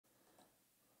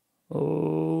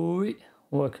Oh,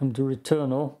 welcome to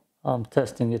Returnal. I'm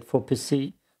testing it for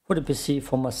PC, for the PC,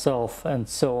 for myself, and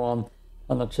so on.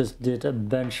 And I just did a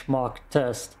benchmark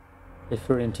test if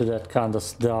you're into that kind of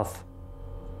stuff.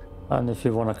 And if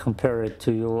you want to compare it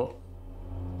to your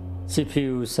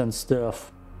CPUs and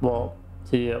stuff, well,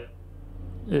 here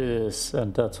it is,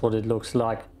 and that's what it looks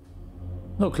like.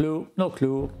 No clue, no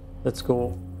clue. Let's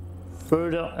go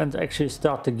further and actually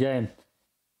start the game.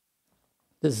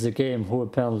 This is a game who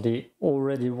apparently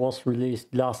already was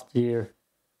released last year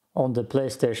on the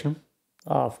PlayStation.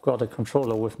 I've got a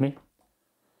controller with me.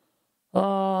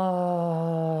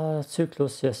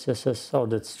 Zyklus, yes. Oh,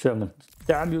 that's German.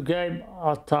 Damn you, game.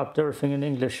 I typed everything in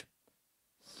English.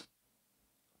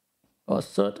 I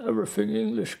said everything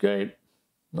English, game.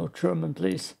 No German,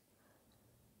 please.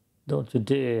 Don't you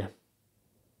dare.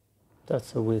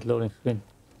 That's a weird loading screen.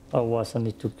 Otherwise I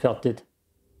need to cut it.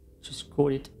 Just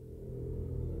cut it.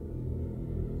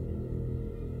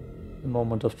 The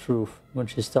moment of truth. When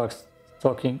she starts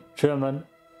talking German.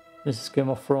 This is Game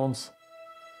of Thrones.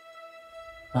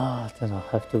 Then I'll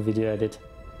have to video edit.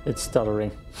 It's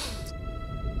stuttering.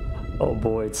 Oh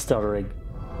boy, it's stuttering.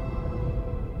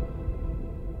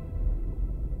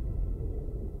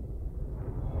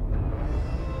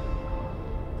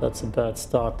 That's a bad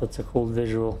start. That's a cool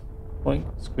visual. Boing,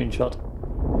 screenshot.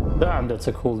 Damn, that's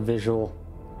a cool visual.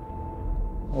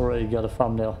 Already got a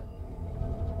thumbnail.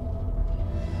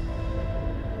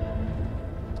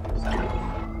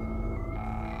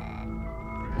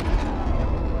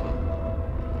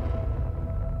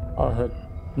 I heard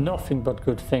nothing but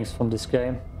good things from this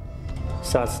game.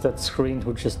 Besides that screen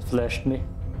who just flashed me.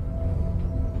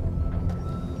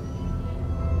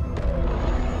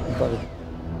 But it,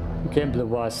 gameplay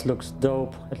wise, looks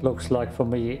dope. It looks like, for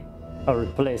me, a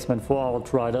replacement for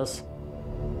Outriders.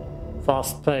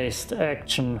 Fast paced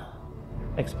action,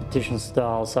 expedition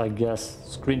styles, I guess.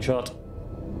 Screenshot.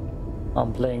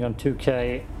 I'm playing on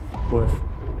 2K with...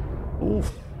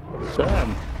 Oof,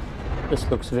 damn. This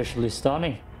looks visually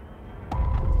stunning.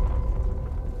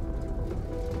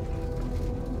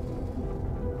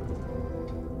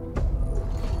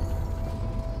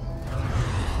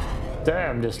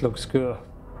 Damn, this looks good.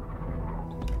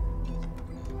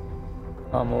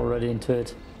 I'm already into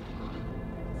it.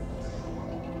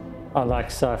 I like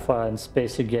sci-fi and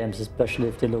spacey games, especially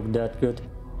if they look that good.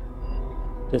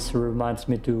 This reminds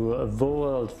me to a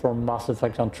world from Mass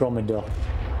Effect Andromeda.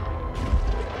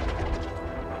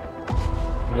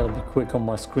 I gotta be quick on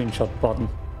my screenshot button.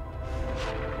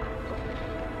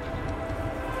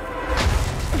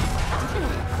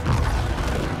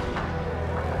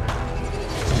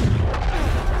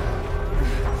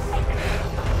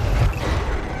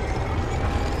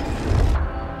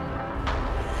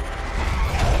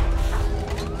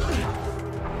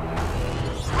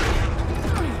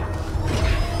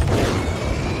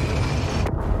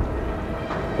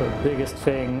 Biggest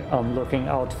thing I'm looking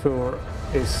out for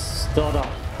is Stutter.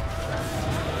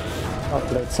 I've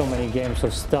played so many games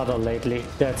of Stutter lately.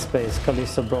 Dead Space,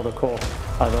 Callisto Protocol.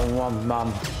 I don't want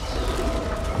none.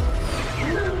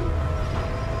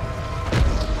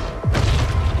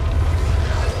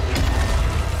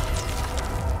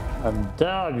 And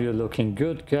damn, you're looking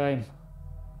good, game.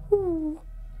 Woo.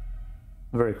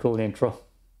 Very cool intro.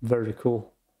 Very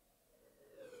cool.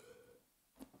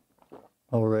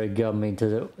 Already got me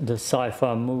into the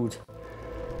sci-fi mood.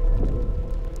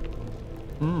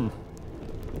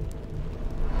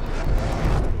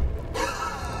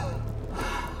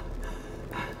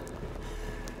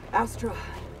 Astra,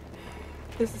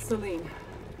 this is Selene.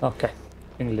 Okay,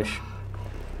 English.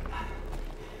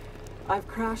 I've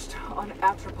crashed on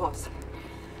Atropos.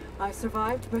 I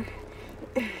survived, but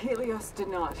Helios did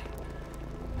not.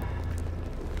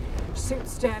 Suit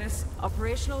status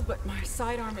operational, but my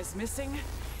sidearm is missing.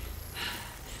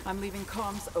 I'm leaving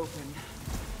comms open.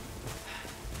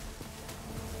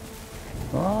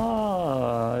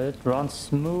 It runs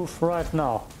smooth right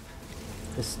now.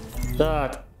 Is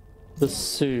that the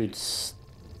suits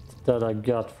that I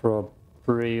got for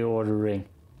pre-ordering?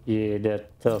 Yeah,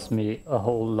 that tells me a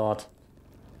whole lot.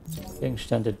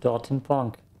 Gegenstände dort in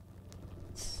Punk.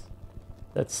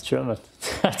 That's German.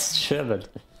 That's German.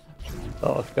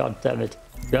 Oh, god damn it.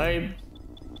 Game!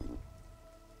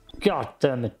 God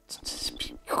damn it.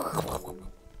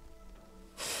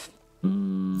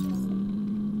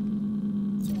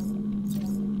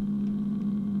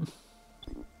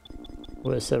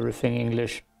 Where's everything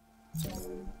English?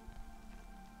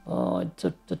 Oh,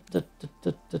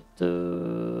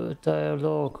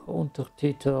 Dialogue,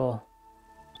 Untertitel.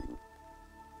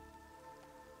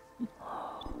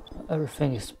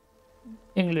 Everything is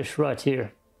English right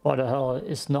here. Why the hell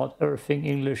is not everything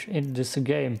English in this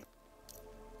game?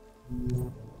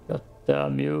 God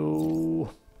damn you.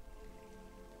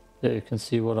 There you can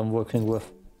see what I'm working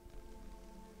with.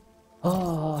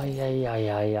 Oh,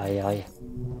 yeah.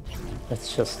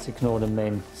 Let's just ignore the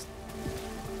main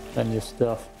menu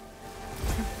stuff.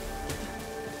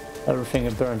 Everything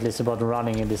apparently is about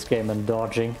running in this game and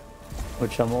dodging,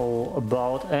 which I'm all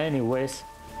about anyways.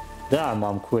 Damn,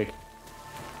 I'm quick.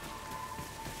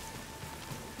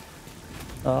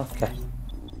 Okay.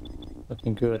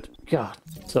 Looking good. God,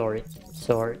 sorry.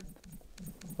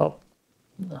 Oh.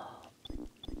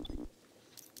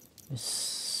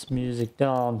 This music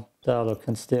down. Dialogue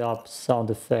can stay up. Sound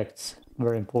effects.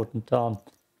 Very important down.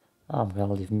 I'm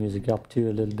gonna leave music up too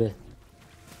a little bit.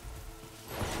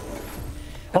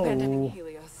 Abandoning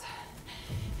Helios.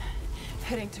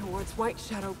 Heading towards White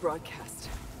Shadow Broadcast.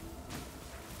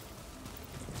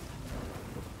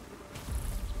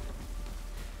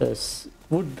 There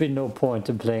would be no point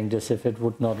in playing this if it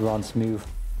would not run smooth.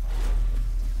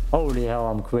 Holy hell,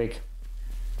 I'm quick.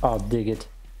 I'll dig it.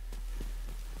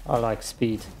 I like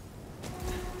speed.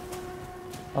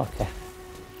 Okay.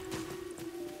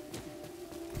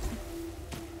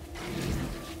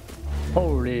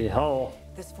 Holy hell.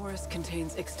 This forest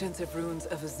contains extensive ruins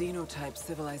of a xenotype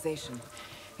civilization.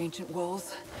 Ancient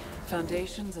walls,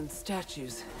 foundations, and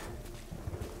statues.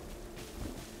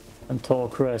 And tall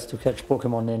crest to catch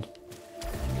Pokemon in.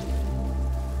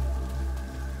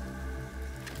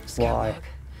 Why? Log.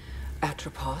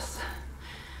 Atropos.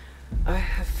 I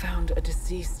have found a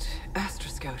deceased Astra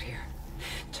Scout here.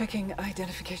 Checking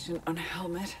identification on a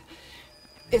helmet.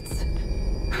 It's...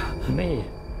 Me.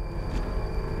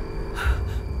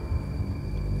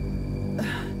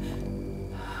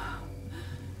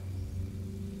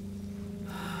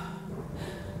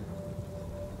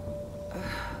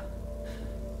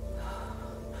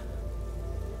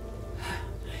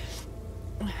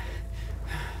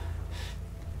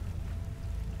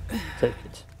 Take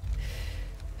it.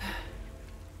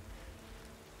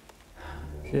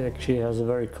 She actually has a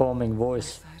very calming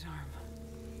voice. Sidearm.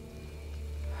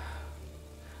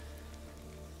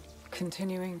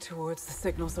 Continuing towards the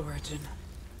signal's origin.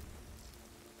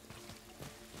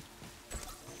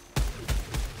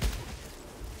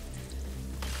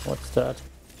 What's that?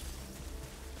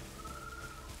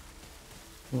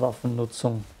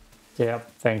 Waffennutzung. Yeah,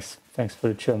 thanks. Thanks for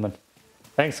the German.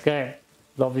 Thanks, game.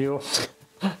 Love you.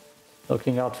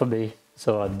 Looking out for me.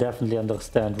 So I definitely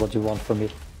understand what you want from me.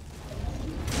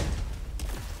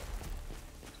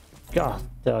 God,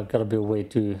 there gotta be a way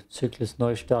to Zyklus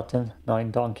neu starten.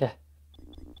 Nein, danke.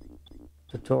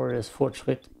 Tutorials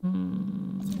Fortschritt.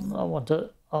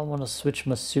 I wanna switch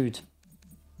my suit.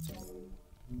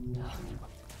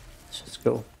 Let's just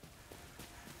go.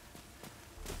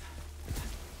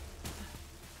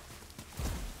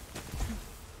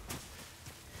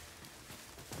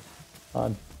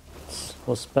 I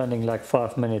was spending like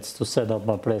 5 minutes to set up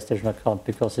my PlayStation account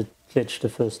because it glitched the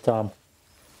first time.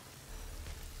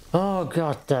 Oh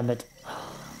god damn it.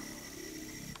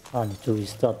 I need to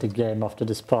restart the game after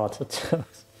this part.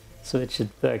 Switch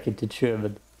it back into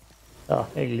German. Ah,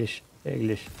 English.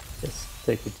 Yes,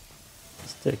 take it.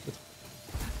 Just take it.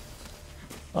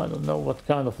 I don't know what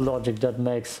kind of logic that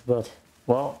makes, but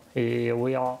well, here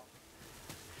we are.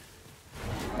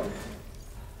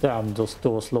 Damn, those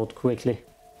doors load quickly.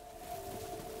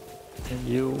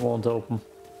 You won't open.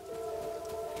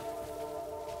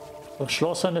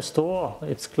 Verschlossenes Tor.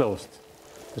 It's closed.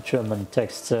 The German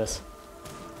text says.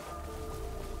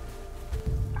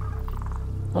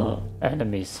 Oh,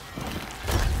 enemies.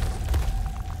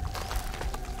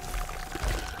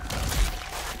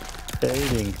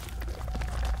 Aiding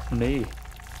me.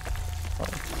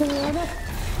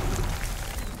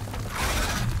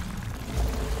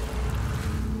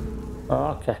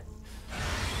 Okay.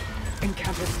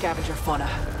 Encounter scavenger fauna.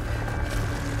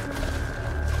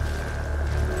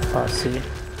 I see.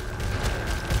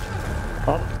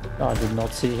 Oh, I did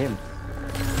not see him.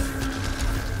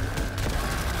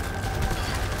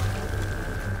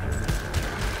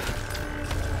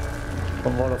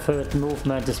 From what I've heard,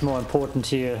 movement is more important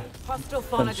here Hostile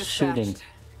fauna than dispatched. shooting.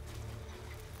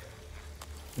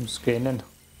 I'm scanning.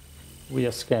 We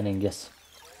are scanning, yes.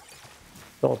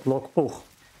 Dort logbook.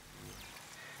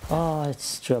 Ah,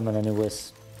 it's German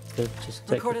anyways. Just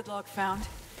take Recorded log found.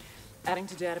 Adding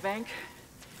to databank.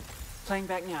 Playing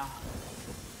back now.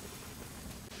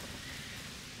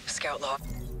 Scout log.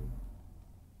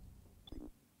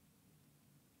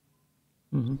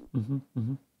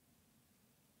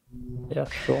 Yeah,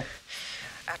 sure.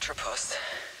 Atropos.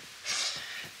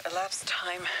 Elapsed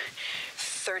time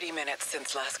 30 minutes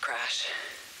since last crash.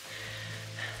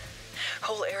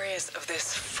 Whole areas of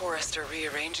this forest are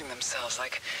rearranging themselves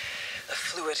like a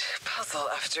fluid puzzle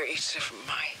after each of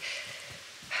my...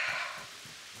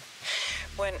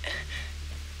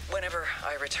 Whenever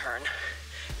I return,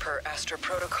 per Astra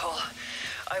protocol,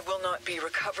 I will not be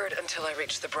recovered until I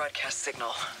reach the broadcast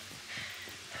signal.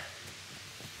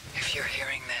 If you're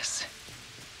hearing this,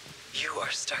 you are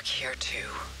stuck here too.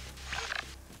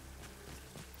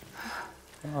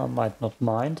 I might not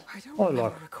mind. I don't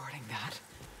remember recording that.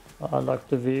 I like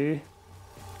the view.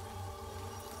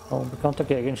 Unbekannter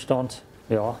Gegenstand.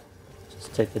 Ja,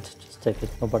 just take it, just take it.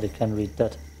 Nobody can read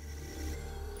that.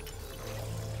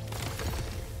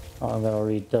 I'm gonna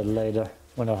read that later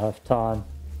when I have time.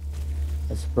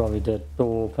 It's probably the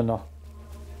door opener.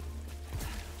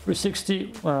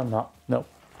 360? Well, no.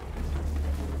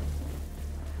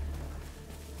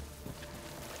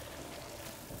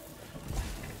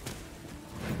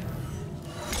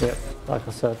 Yeah, like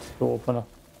I said, door opener.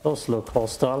 Those look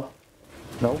hostile.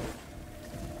 No.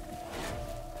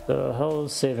 The whole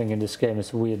saving in this game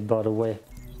is weird, by the way.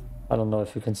 I don't know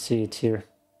if you can see it here.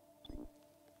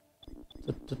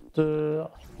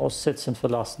 Aussitzen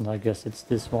verlassen, I guess it's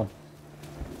this one.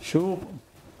 Schub.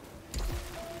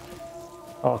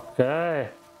 Okay.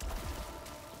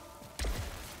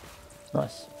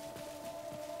 Nice.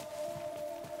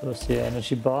 Do I see an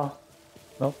energy bar?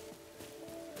 No.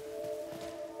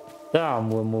 Damn,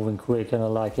 we're moving quick and I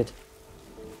like it.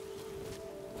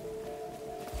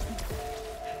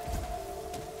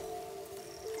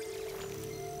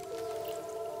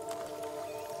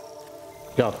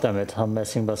 God damn it, I'm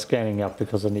messing by scanning up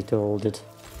because I need to hold it.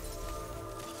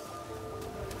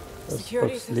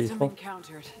 Security system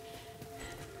encountered.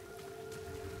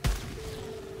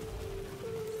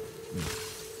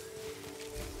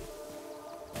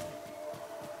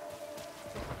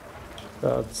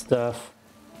 That's stuff.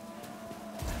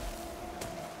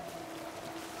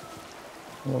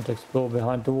 I won't explore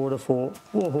behind the waterfall.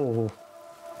 Whoa!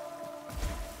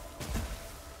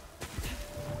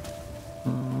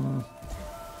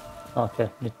 Okay,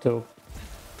 need to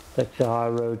take the high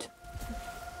road.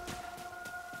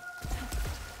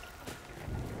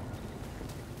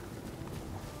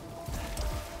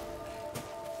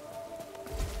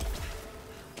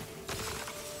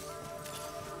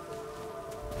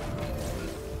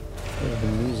 Yeah, the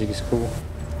music is cool.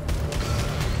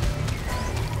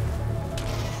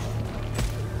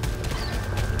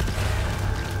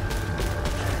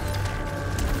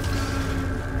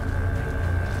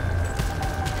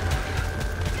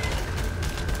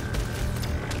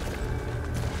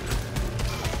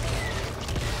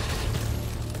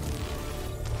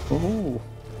 Ooh.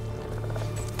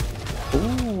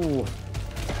 Ooh.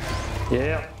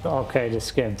 Yeah. Okay,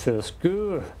 this game feels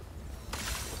good.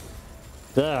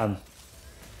 Damn.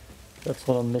 That's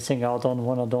what I'm missing out on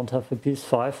when I don't have a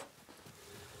PS5.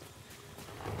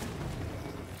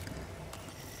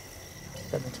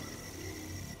 Damn it.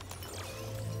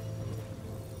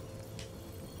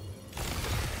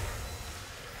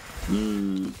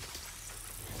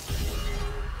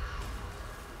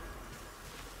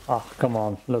 Ah, come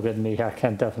on, look at me, I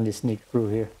can definitely sneak through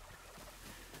here.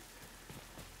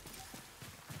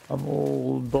 I'm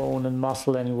all bone and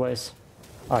muscle anyways.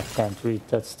 I can't read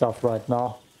that stuff right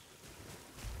now.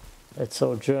 It's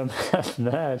so German,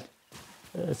 man.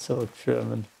 It's so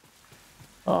German.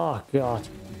 Oh god.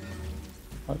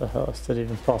 How the hell is that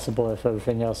even possible if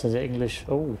everything else is English?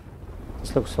 Oh,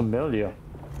 this looks familiar.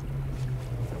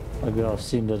 Maybe I've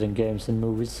seen that in games and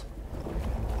movies.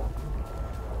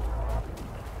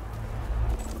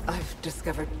 I've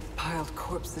discovered piled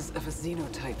corpses of a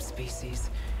xenotype species.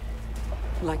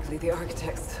 Likely the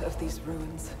architects of these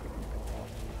ruins.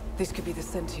 These could be the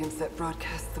sentients that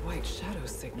broadcast the white shadow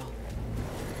signal.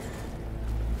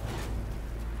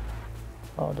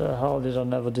 How the hell did I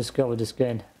never discover this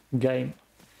game? It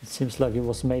seems like it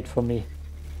was made for me.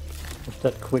 With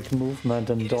that quick movement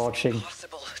and dodging. It is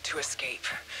impossible to escape.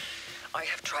 I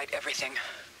have tried everything.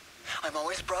 I'm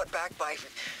always brought back by...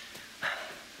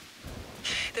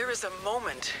 There is a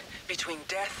moment between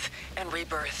death and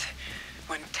rebirth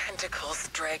when tentacles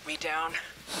drag me down,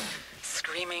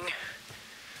 screaming,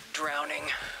 drowning,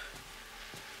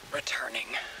 returning.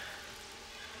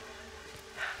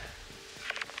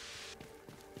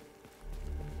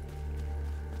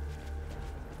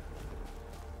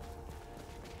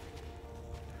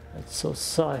 It's so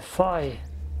sci-fi.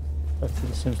 That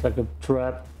seems like a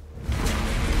trap.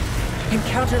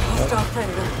 Encountered hostile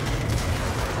predator.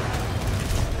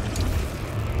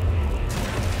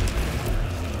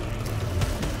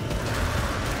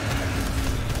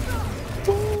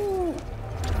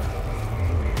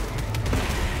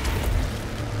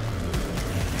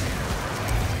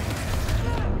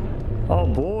 Oh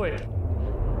boy.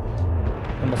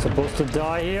 Am I supposed to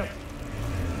die here?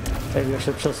 Maybe I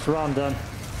should just run then.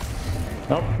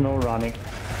 Nope, no running.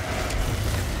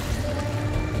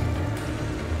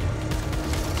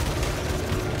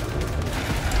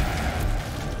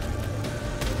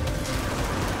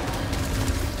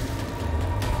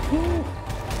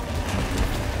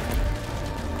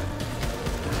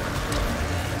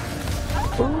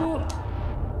 Ooh.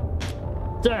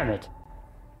 Damn it.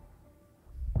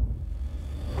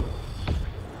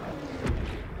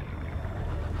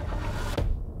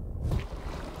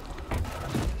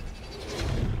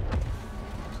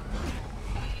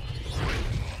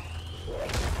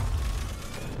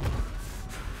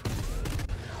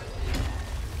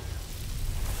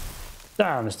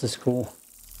 Damn, is this cool.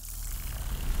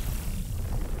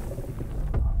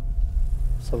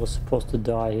 So I was supposed to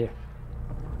die here.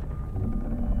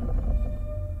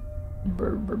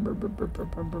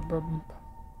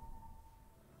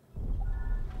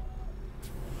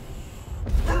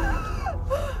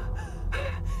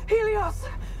 Helios!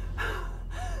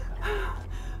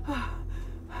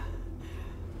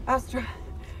 Astra,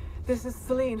 this is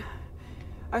Selene.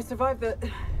 I survived the...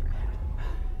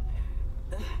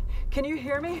 Can you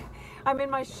hear me? I'm in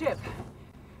my ship.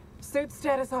 Suit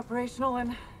status operational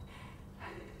and...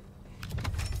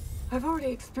 I've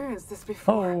already experienced this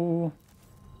before. Oh.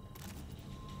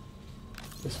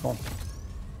 This one.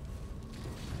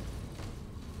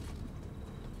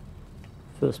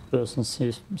 First person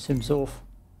seems off.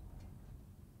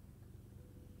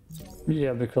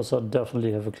 Yeah, because I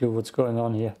definitely have a clue what's going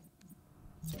on here.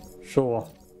 Sure.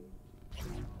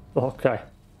 Okay.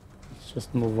 Let's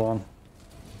just move on.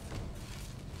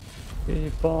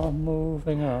 Keep on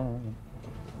moving on.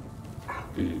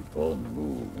 Keep on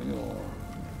moving on.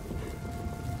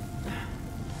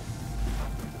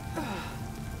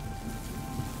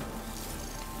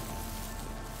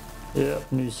 Ja,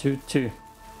 ny suit too.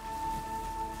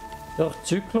 Ja,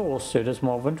 Zyklus, jedes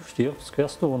Mal wenn du stirbst,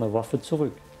 kehrst du ohne Waffe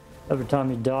zurück. Every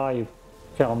time you die, you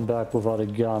come back without a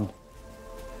gun.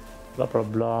 Blah blah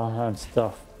blah and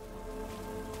stuff.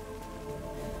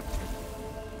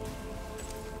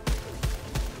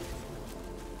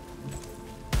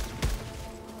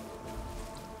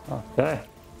 Okay.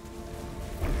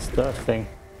 What's that thing?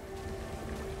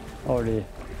 Already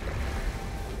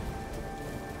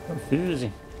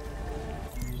confusing.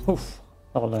 Oof.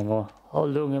 How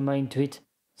long am I into it?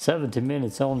 70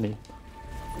 minutes only.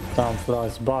 Time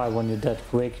flies by when you're that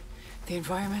quick. The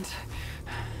environment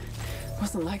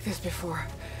wasn't like this before.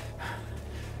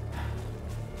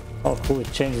 Oh cool,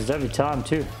 it changes every time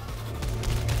too.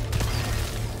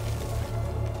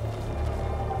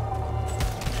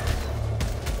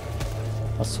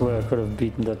 I swear I could have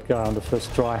beaten that guy on the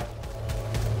first try.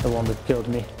 The one that killed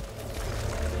me.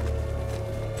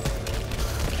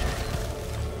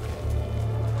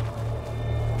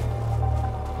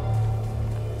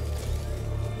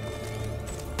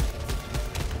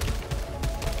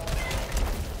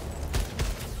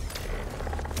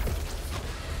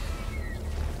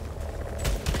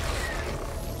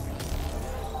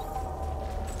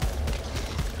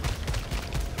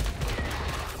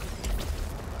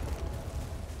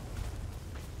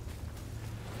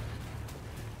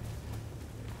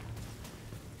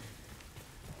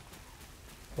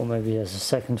 Or maybe he has a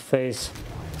second phase.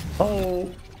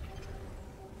 Oh!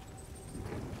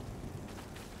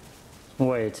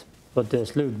 Wait, but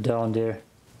there's loot down there.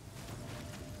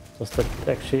 Does that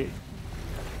actually...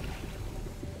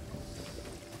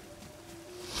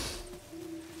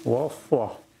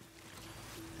 Whoa.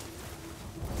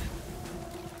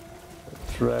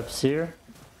 Traps here.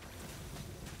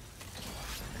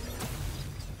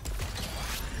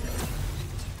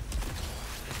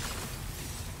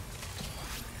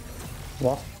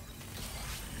 What?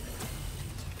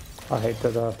 I hate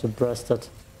that I have to press that.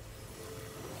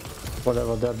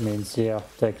 Whatever that means, yeah,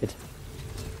 take it.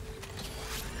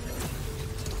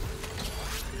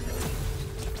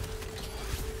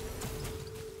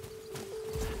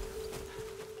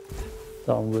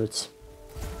 Downwards.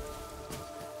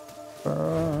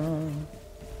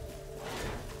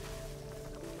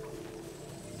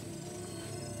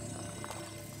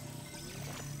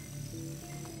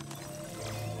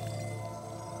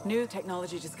 New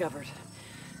technology discovered.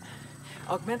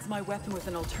 Augments my weapon with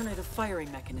an alternative firing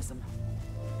mechanism.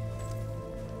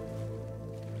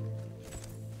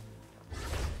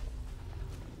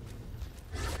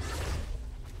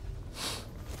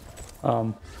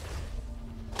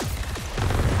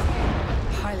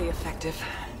 Highly effective.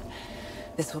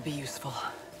 This will be useful.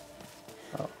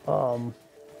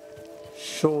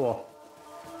 Sure.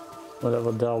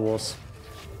 Whatever that was.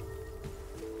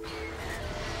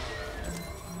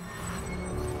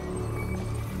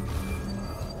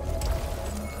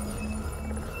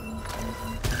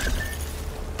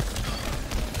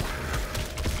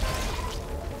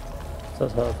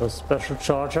 Does have a special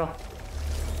charger.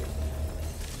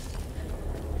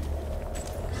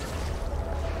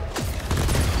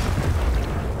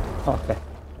 Okay.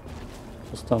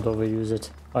 Just don't overuse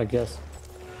it, I guess.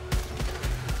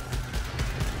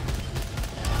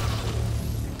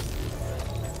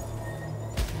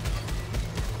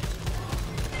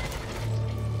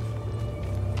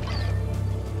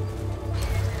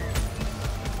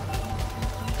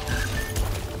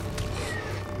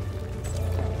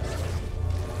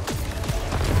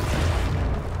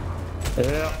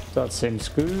 Yeah, that seems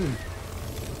good.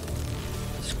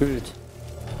 It's good.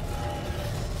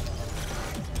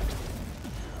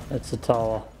 It's a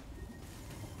tower.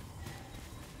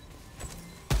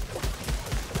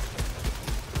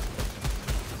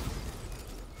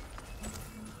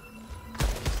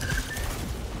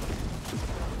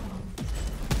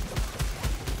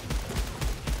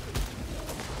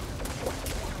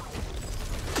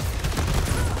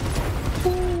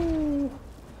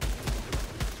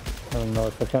 I don't know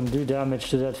if I can do damage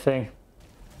to that thing.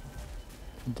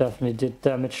 It definitely did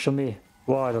damage to me.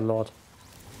 Quite a lot.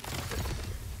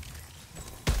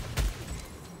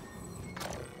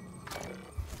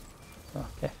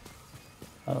 Okay.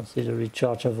 I don't see the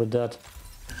recharge over that.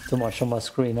 Too much on my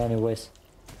screen anyways.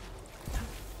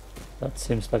 That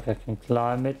seems like I can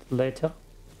climb it later.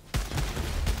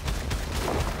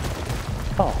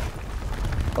 Oh.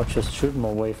 I'll just shoot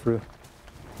my way through.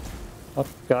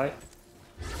 Okay.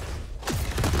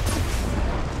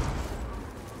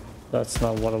 That's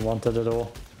not what I wanted at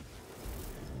all.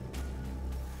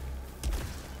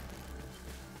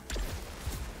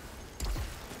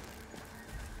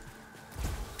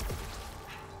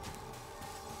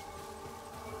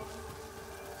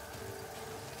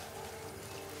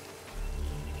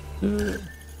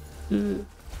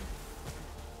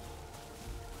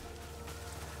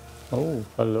 Oh,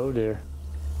 hello there.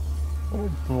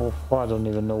 Oh, I don't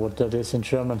even know what that is in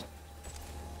German.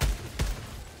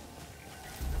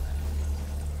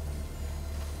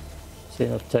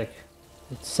 Attack.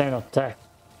 It's an attack.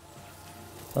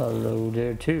 Hello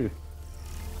there too.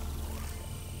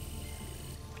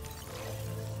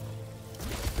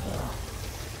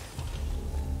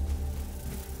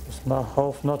 Is my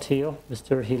health not here? Is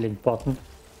there a healing button?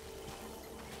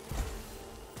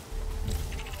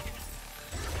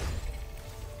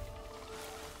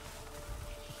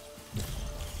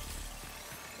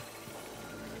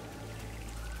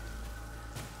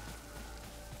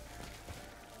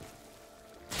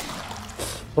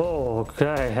 Oh,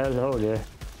 okay, hello there.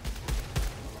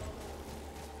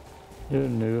 You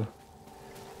knew.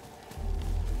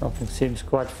 Nothing seems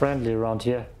quite friendly around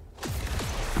here.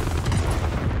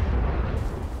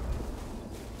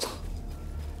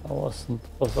 I wasn't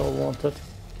what I wanted.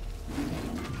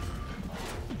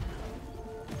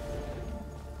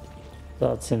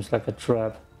 That seems like a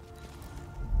trap.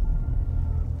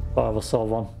 Oh, I ever saw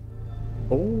one.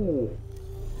 Oh!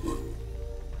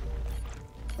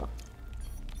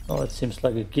 Oh, it seems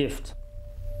like a gift.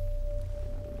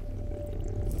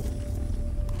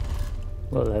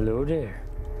 Well, hello there.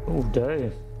 Oh,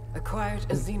 damn. Acquired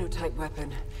a xenotype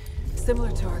weapon, similar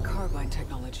to our carbine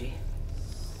technology.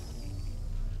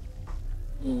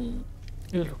 You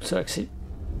look sexy.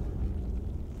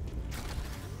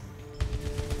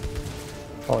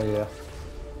 Oh, yeah.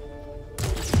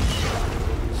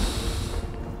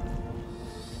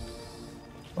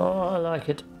 Oh, I like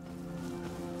it.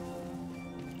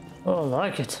 Oh, I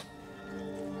like it.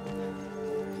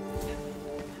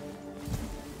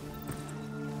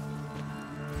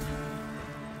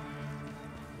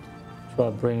 Try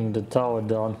bringing the tower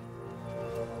down.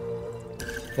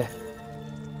 Okay.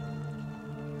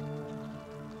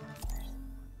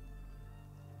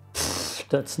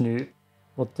 That's new.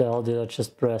 What the hell did I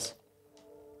just press?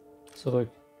 Zurück.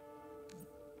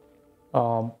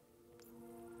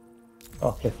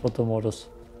 Okay, Fotomodus.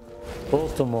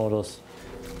 Fotomodus.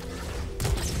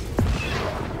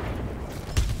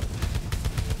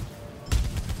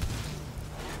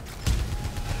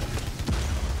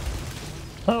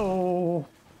 Oh,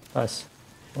 nice.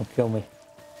 Don't kill me.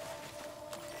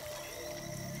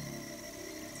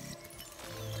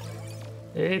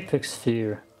 Apex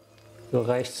Sphere. Du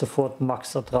erreichst sofort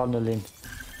Max Adrenalin.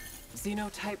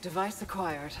 Xenotype device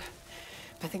acquired.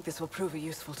 I think this will prove a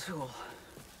useful tool.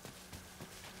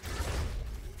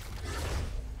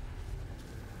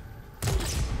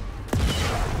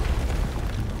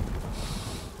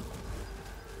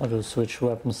 I'll just switch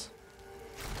weapons.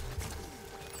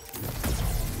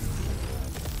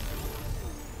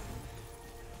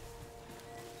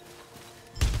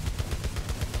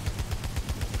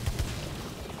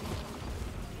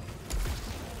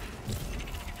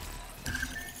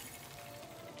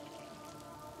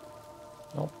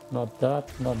 Nope, not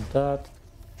that, not that.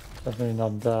 Definitely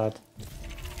not that.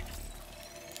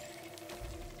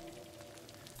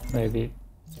 Maybe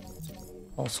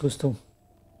Ausrüstung.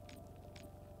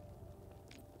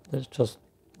 There's just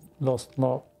lost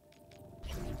more.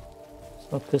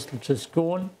 It's not pistol just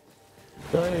gone.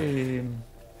 Damn.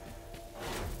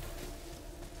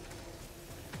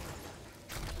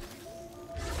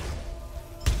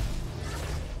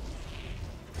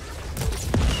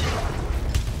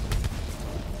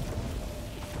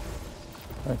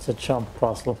 It's a jump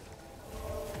puzzle.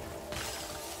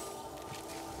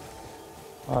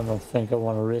 I don't think I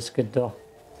want to risk it though.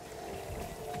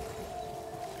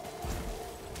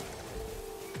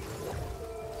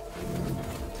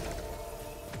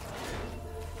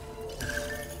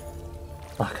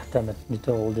 Ah, God damn it, need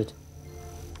to hold it.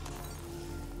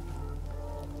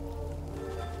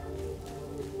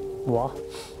 What?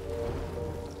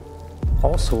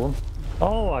 Also,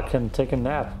 oh, I can take a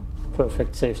nap.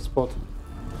 Perfect safe spot.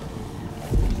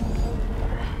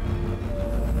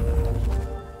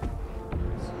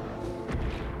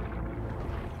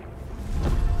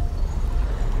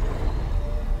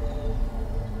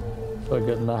 So I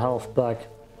get my health back.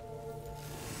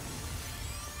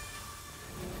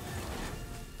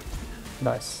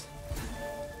 Nice.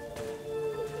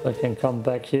 I can come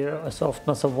back here as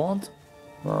often as I want.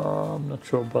 I'm not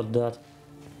sure about that.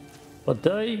 But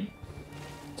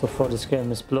so far this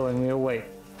game is blowing me away.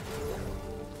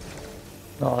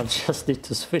 No, I just need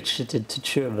to switch it into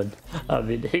German. I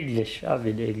mean English.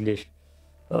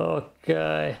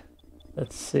 Okay.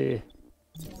 Let's see.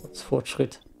 What's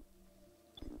Fortschritt?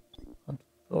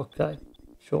 Okay.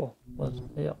 Sure. Well,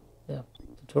 yeah.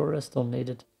 Tutorials don't need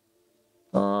it.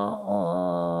 Oh,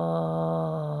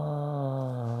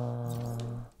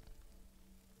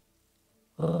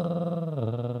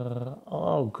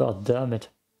 god damn it.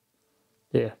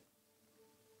 Yeah.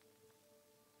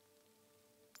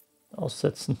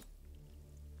 Aussetzen.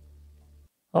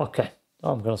 Okay.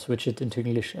 I'm gonna switch it into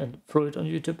English and throw it on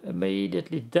YouTube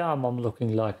immediately. Damn, I'm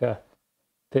looking like a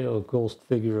pale ghost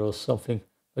figure or something.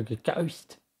 Like a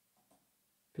ghost.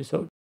 Peace out.